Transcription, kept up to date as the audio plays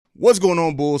What's going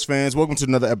on, Bulls fans? Welcome to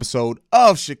another episode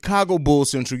of Chicago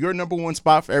Bulls Central, your number one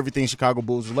spot for everything Chicago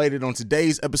Bulls related. On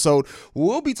today's episode,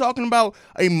 we'll be talking about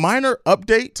a minor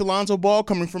update to Lonzo Ball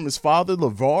coming from his father,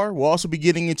 LeVar. We'll also be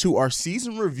getting into our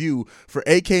season review for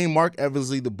AK Marc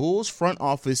Eversley, the Bulls front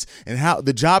office, and how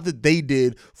the job that they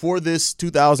did for this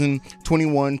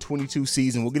 2021-22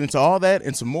 season. We'll get into all that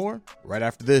and some more right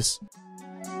after this.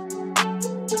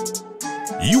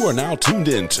 You are now tuned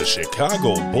in to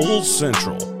Chicago Bulls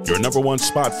Central, your number one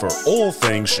spot for all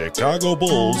things Chicago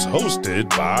Bulls, hosted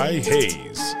by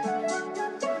Hayes.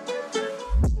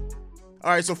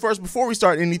 All right, so first, before we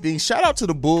start anything, shout out to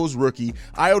the Bulls rookie,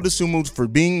 Ayo Dosunmu, for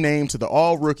being named to the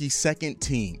all-rookie second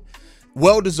team.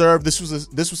 Well deserved. This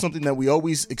was something that we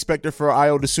always expected for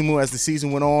Ayo Dosunmu as the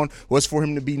season went on, was for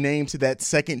him to be named to that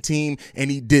second team,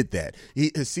 and he did that.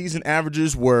 His season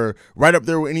averages were right up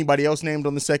there with anybody else named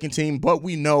on the second team, but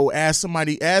we know as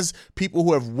people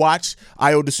who have watched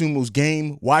Ayo Dosunmu's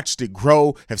game, watched it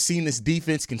grow, have seen this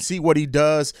defense, can see what he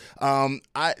does,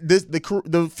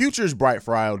 the future is bright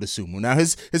for Ayo Dosunmu. Now,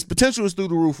 his potential is through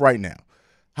the roof right now.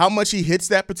 How much he hits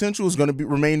that potential is going to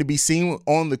remain to be seen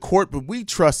on the court, but we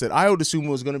trust that Ayo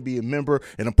Dosunmu is going to be a member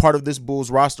and a part of this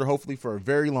Bulls roster, hopefully for a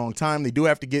very long time. They do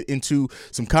have to get into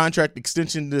some contract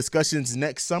extension discussions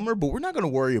next summer, but we're not going to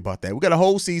worry about that. We got a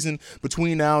whole season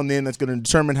between now and then that's going to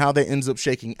determine how that ends up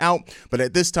shaking out. But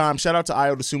at this time, shout out to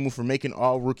Ayo Dosunmu for making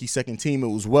all-rookie second team. It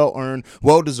was well-earned,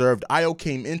 well-deserved. Ayo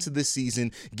came into this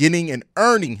season getting and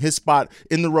earning his spot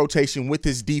in the rotation with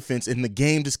his defense, and the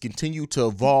game just continued to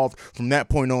evolve from that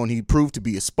point on. He proved to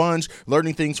be a sponge,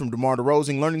 learning things from DeMar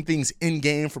DeRozan, learning things in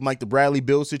game from like the Bradley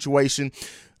Beal situation.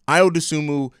 Ayo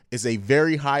Dosunmu is a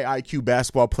very high IQ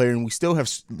basketball player, and we still have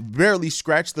barely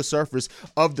scratched the surface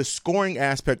of the scoring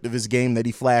aspect of his game that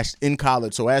he flashed in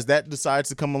college. So as that decides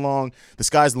to come along, the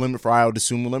sky's the limit for Ayo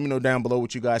Dosunmu. Let me know down below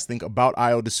what you guys think about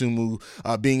Ayo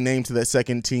Dosunmu being named to that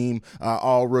second team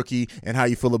all rookie, and how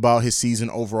you feel about his season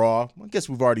overall. I guess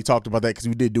we've already talked about that because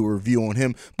we did do a review on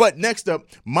him. But next up,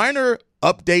 minor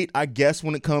update, I guess,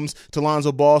 when it comes to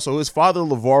Lonzo Ball. So his father,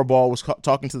 LeVar Ball, was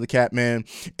talking to the Catman,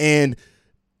 and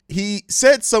he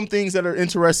said some things that are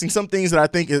interesting, some things that I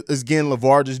think is again,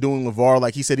 LeVar just doing LeVar.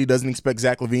 Like he said, he doesn't expect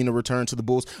Zach LaVine to return to the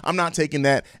Bulls. I'm not taking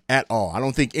that at all. I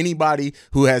don't think anybody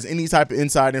who has any type of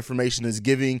inside information is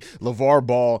giving LeVar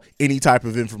Ball any type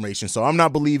of information. So I'm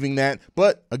not believing that.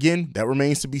 But again, that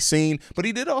remains to be seen. But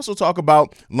he did also talk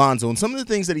about Lonzo, and some of the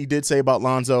things that he did say about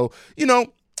Lonzo,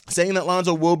 saying that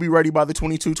Lonzo will be ready by the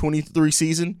 22-23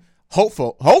 season.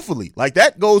 Hopefully, like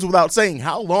that goes without saying.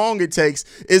 How long it takes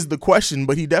is the question,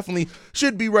 but he definitely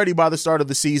should be ready by the start of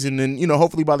the season, and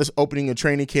hopefully by this opening of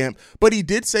training camp. But he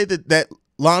did say that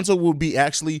Lonzo will be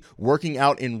actually working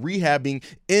out and rehabbing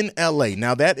in LA.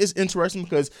 Now that is interesting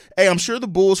because, hey, I'm sure the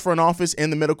Bulls front office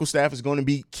and the medical staff is going to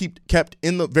be kept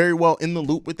very well in the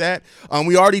loop with that.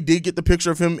 We already did get the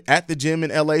picture of him at the gym in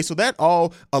LA, so that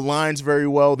all aligns very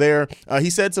well there.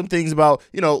 He said some things about,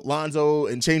 Lonzo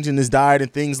and changing his diet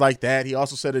and things like that. He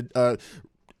also said a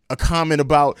comment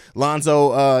about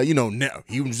Lonzo,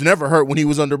 he was never hurt when he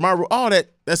was under my rule. All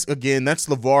that's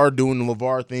LeVar doing the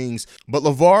LeVar things. But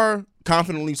LeVar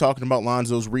confidently talking about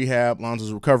Lonzo's rehab,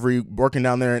 Lonzo's recovery, working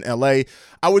down there in LA.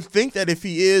 I would think that if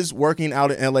he is working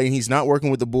out in LA and he's not working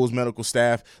with the Bulls medical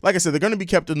staff, like I said, they're going to be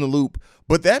kept in the loop.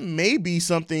 But that may be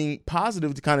something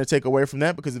positive to kind of take away from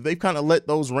that, because if they've kind of let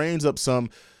those reins up some,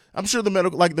 I'm sure the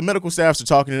medical staffs are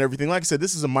talking and everything. Like I said,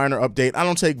 this is a minor update. I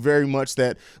don't take very much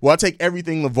I take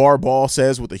everything LeVar Ball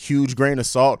says with a huge grain of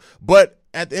salt. But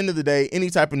at the end of the day, any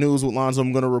type of news with Lonzo,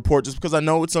 I'm going to report, just because I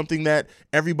know it's something that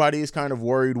everybody is kind of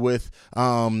worried with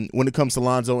when it comes to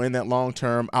Lonzo and that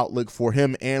long-term outlook for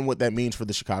him and what that means for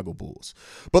the Chicago Bulls.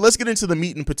 But let's get into the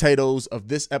meat and potatoes of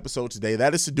this episode today.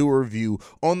 That is to do a review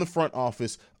on the front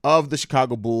office of the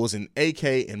Chicago Bulls and AK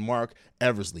and Marc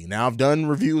Eversley. Now, I've done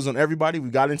reviews on everybody. We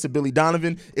got into Billy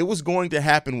Donovan. It was going to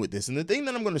happen with this. And the thing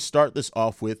that I'm going to start this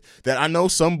off with, that I know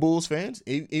some Bulls fans,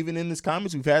 even in this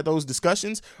comments, we've had those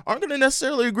discussions, aren't going to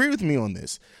necessarily agree with me on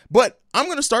this. But I'm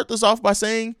going to start this off by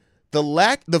saying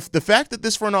the fact that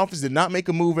this front office did not make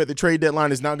a move at the trade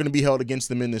deadline is not going to be held against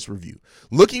them in this review.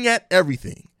 Looking at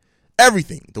everything,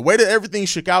 the way that everything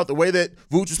shook out, the way that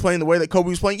Vooch was playing, the way that Kobe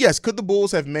was playing, yes, could the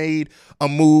Bulls have made a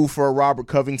move for Robert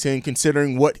Covington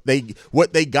considering what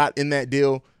they got in that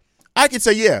deal? I could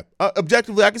say, yeah,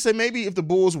 objectively, I could say maybe if the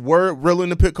Bulls were willing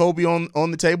to put Kobe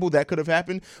on the table, that could have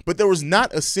happened. But there was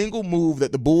not a single move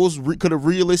that the Bulls could have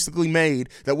realistically made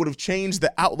that would have changed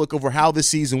the outlook over how this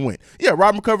season went. Yeah,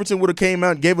 Robert Covington would have came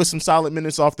out and gave us some solid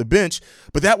minutes off the bench,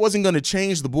 but that wasn't going to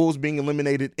change the Bulls being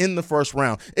eliminated in the first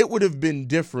round. It would have been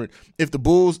different if the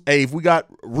Bulls, if we got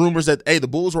rumors that, the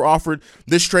Bulls were offered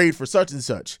this trade for such and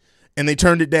such, and they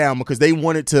turned it down because they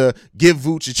wanted to give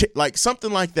Vooch like something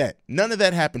like that. None of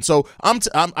that happened. So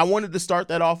I wanted to start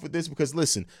that off with this because,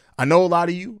 listen, I know a lot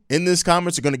of you in this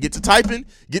comments are going to get to typing,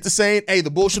 get to saying, the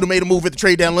Bulls should have made a move at the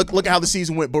trade down. Look at how the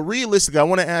season went. But realistically, I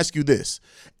want to ask you this.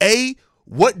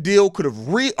 What deal could have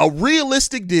a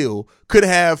realistic deal could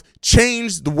have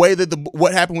changed the way that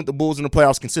what happened with the Bulls in the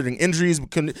playoffs, considering injuries,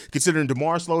 considering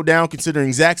DeMar slowed down,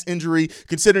 considering Zach's injury,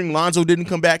 considering Lonzo didn't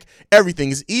come back,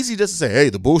 everything. It's easy just to say,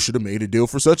 the Bulls should have made a deal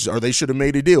for such, or they should have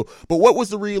made a deal. But what was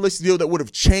the realistic deal that would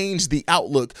have changed the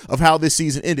outlook of how this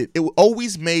season ended? It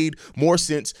always made more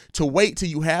sense to wait till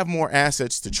you have more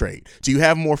assets to trade, till you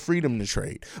have more freedom to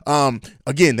trade.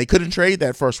 Again, they couldn't trade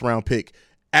that first round pick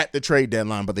at the trade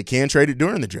deadline, but they can trade it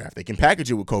during the draft. They can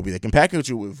package it with Kobe. They can package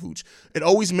it with Vooch. It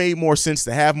always made more sense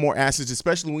to have more assets,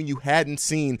 especially when you hadn't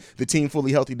seen the team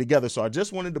fully healthy together. So I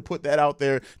just wanted to put that out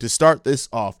there to start this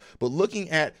off. But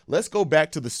let's go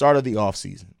back to the start of the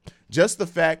offseason. Just the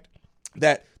fact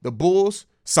that the Bulls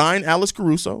signed Alex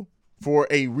Caruso for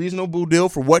a reasonable deal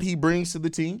for what he brings to the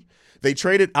team. They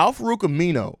traded Al-Farouq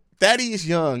Amino, Thaddeus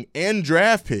Young, and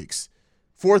draft picks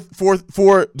for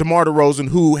DeMar DeRozan,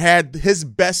 who had his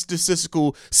best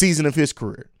statistical season of his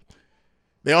career.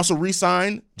 They also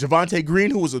re-signed Javonte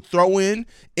Green, who was a throw-in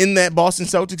in that Boston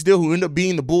Celtics deal, who ended up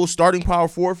being the Bulls' starting power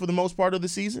forward for the most part of the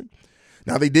season.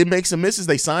 Now, they did make some misses.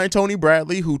 They signed Tony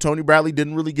Bradley, who Tony Bradley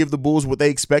didn't really give the Bulls what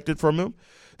they expected from him.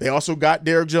 They also got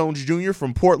Derrick Jones Jr.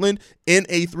 from Portland in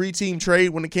a 3-team trade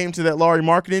when it came to that Lauri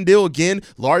Markkanen deal. Again,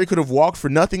 Lauri could have walked for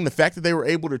nothing. The fact that they were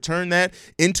able to turn that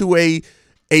into a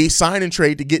sign and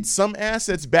trade to get some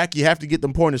assets back, you have to get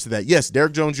them pointers to that. Yes,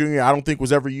 Derrick Jones Jr. I don't think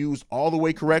was ever used all the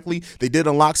way correctly. They did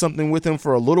unlock something with him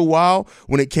for a little while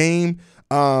when it came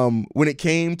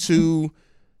to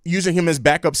using him as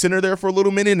backup center there for a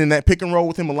little minute, and that pick and roll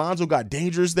with him, Alonzo, got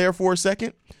dangerous there for a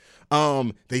second.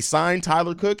 They signed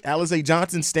Tyler Cook, Alize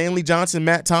Johnson, Stanley Johnson,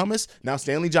 Matt Thomas. Now,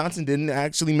 Stanley Johnson didn't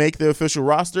actually make the official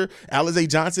roster. Alize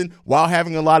Johnson, while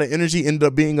having a lot of energy, ended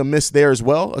up being a miss there as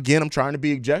well. Again, I'm trying to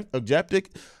be objective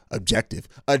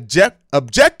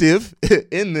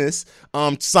in this.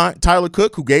 Tyler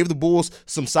Cook, who gave the Bulls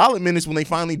some solid minutes when they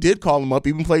finally did call him up,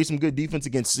 even played some good defense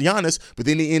against Giannis, but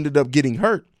then he ended up getting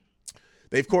hurt.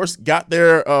 They, of course, got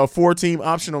their 4-team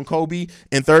option on Kobe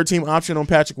and 3rd-team option on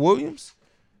Patrick Williams.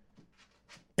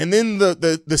 And then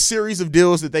the series of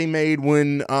deals that they made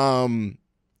when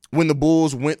the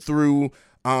Bulls went through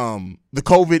the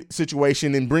COVID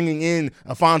situation and bringing in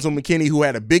Alfonso McKinney, who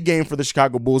had a big game for the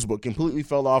Chicago Bulls but completely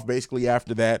fell off basically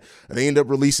after that. They ended up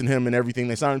releasing him and everything.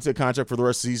 They signed him to a contract for the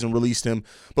rest of the season, released him.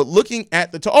 But looking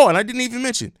at and I didn't even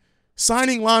mention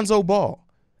signing Lonzo Ball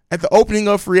at the opening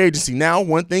of free agency. Now,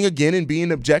 one thing again, in being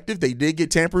objective, they did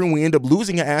get tampering. We end up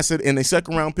losing an asset and a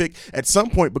 2nd-round pick at some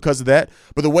point because of that.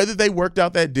 But the way that they worked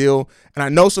out that deal, and I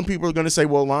know some people are going to say,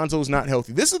 well, Lonzo's not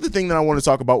healthy. This is the thing that I want to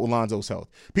talk about with Lonzo's health.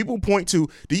 People point to,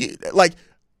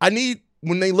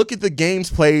 when they look at the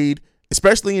games played,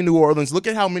 especially in New Orleans, look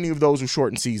at how many of those were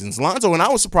shortened seasons. Lonzo, and I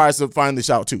was surprised to find this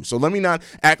out too. So let me not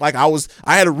act like I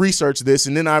had to research this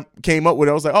and then I came up with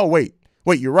it. I was like, oh, wait,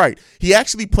 you're right. He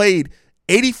actually played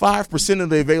 85% of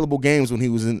the available games when he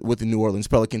was with the New Orleans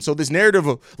Pelicans. So this narrative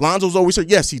of Lonzo's always hurt,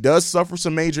 yes, he does suffer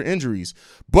some major injuries.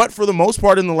 But for the most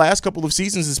part in the last couple of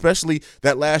seasons, especially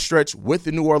that last stretch with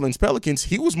the New Orleans Pelicans,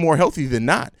 he was more healthy than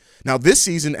not. Now this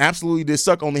season absolutely did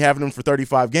suck only having him for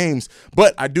 35 games.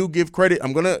 But I do give credit.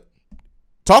 I'm going to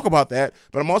talk about that,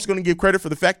 but I'm also going to give credit for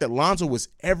the fact that Lonzo was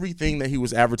everything that he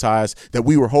was advertised, that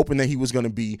we were hoping that he was going to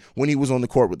be when he was on the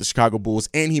court with the Chicago Bulls,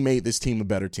 and he made this team a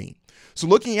better team. So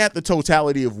looking at the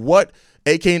totality of what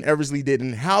AK and Eversley did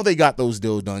and how they got those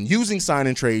deals done, using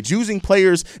sign-in trades, using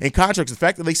players and contracts, the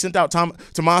fact that they sent out Tomas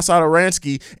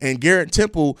Satoransky and Garrett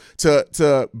Temple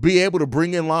to be able to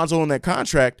bring in Lonzo on that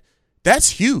contract,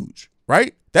 that's huge,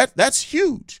 right? That's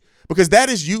huge. Because that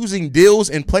is using deals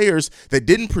and players that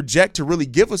didn't project to really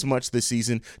give us much this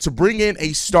season to bring in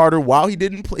a starter while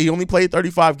he only played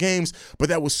 35 games, but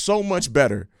that was so much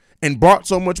better and brought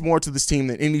so much more to this team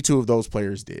than any two of those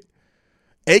players did.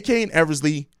 AK and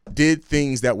Eversley did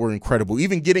things that were incredible,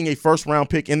 even getting a 1st-round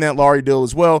pick in that Lauri deal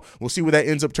as well. We'll see what that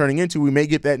ends up turning into. We may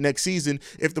get that next season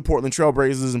if the Portland Trail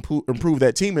Blazers improve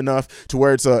that team enough to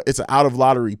where it's an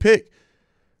out-of-lottery pick.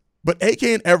 But AK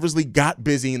and Eversley got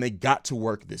busy and they got to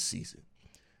work this season.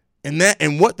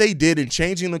 And what they did in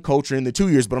changing the culture in the 2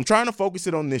 years, but I'm trying to focus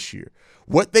it on this year.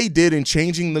 What they did in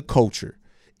changing the culture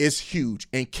is huge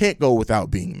and can't go without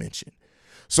being mentioned.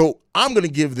 So I'm going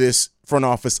to give this front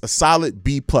office a solid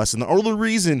B+. And the only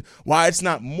reason why it's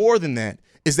not more than that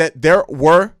is that there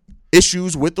were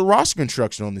issues with the roster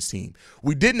construction on this team.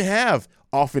 We didn't have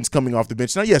offense coming off the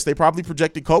bench. Now, yes, they probably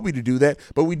projected Kobe to do that,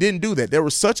 but we didn't do that. There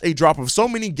was such a drop of so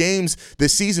many games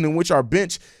this season in which our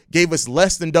bench gave us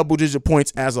less than double-digit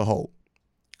points as a whole.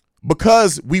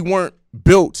 Because we weren't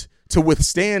built to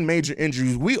withstand major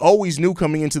injuries, we always knew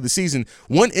coming into the season,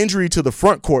 one injury to the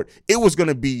front court, it was going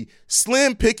to be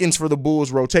slim pickings for the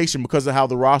Bulls rotation because of how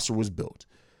the roster was built.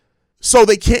 So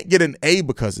they can't get an A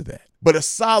because of that, but a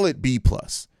solid B+.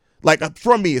 Like,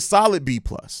 from me, a solid B+.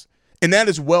 And that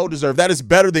is well-deserved. That is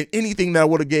better than anything that I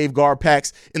would have gave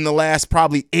GarPax in the last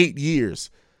probably 8 years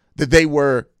that they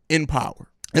were in power.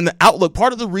 And the outlook,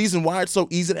 part of the reason why it's so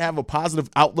easy to have a positive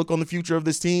outlook on the future of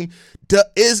this team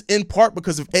is in part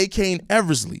because of AK and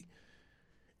Eversley.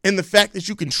 And the fact that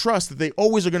you can trust that they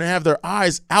always are going to have their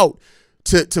eyes out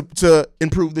to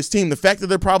improve this team. The fact that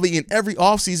they're probably in every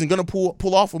offseason going to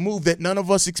pull off a move that none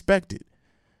of us expected.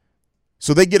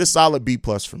 So they get a solid B+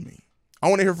 from me. I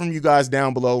want to hear from you guys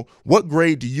down below. What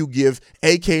grade do you give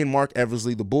AK and Mark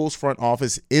Eversley, the Bulls front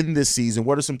office, in this season?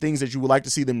 What are some things that you would like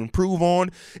to see them improve on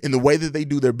in the way that they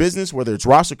do their business, whether it's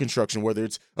roster construction, whether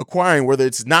it's acquiring, whether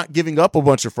it's not giving up a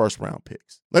bunch of first-round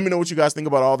picks? Let me know what you guys think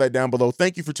about all that down below.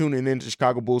 Thank you for tuning in to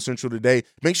Chicago Bulls Central today.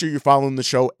 Make sure you're following the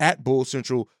show at Bulls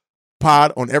Central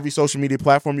Pod on every social media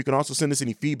platform. You can also send us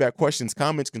any feedback, questions,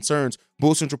 comments, concerns,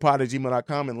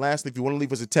 bullcentralpod@gmail.com. And lastly, if you want to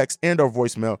leave us a text and or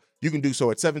voicemail, you can do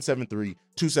so at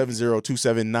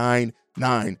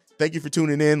 773-270-2799. Thank you for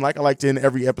tuning in. Like I like to end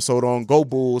every episode on, go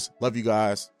Bulls. Love you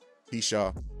guys. Peace,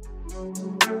 y'all.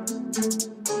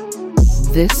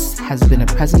 This has been a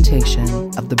presentation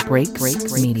of the Break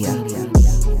Media.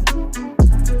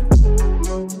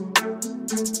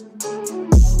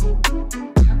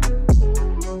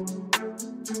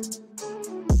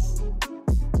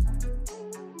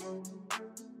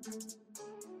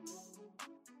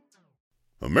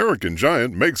 American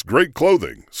Giant makes great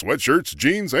clothing, sweatshirts,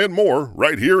 jeans, and more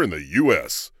right here in the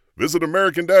U.S. Visit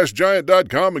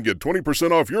American-Giant.com and get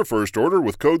 20% off your first order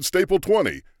with code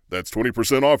STAPLE20. That's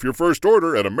 20% off your first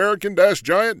order at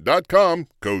American-Giant.com,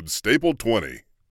 code STAPLE20.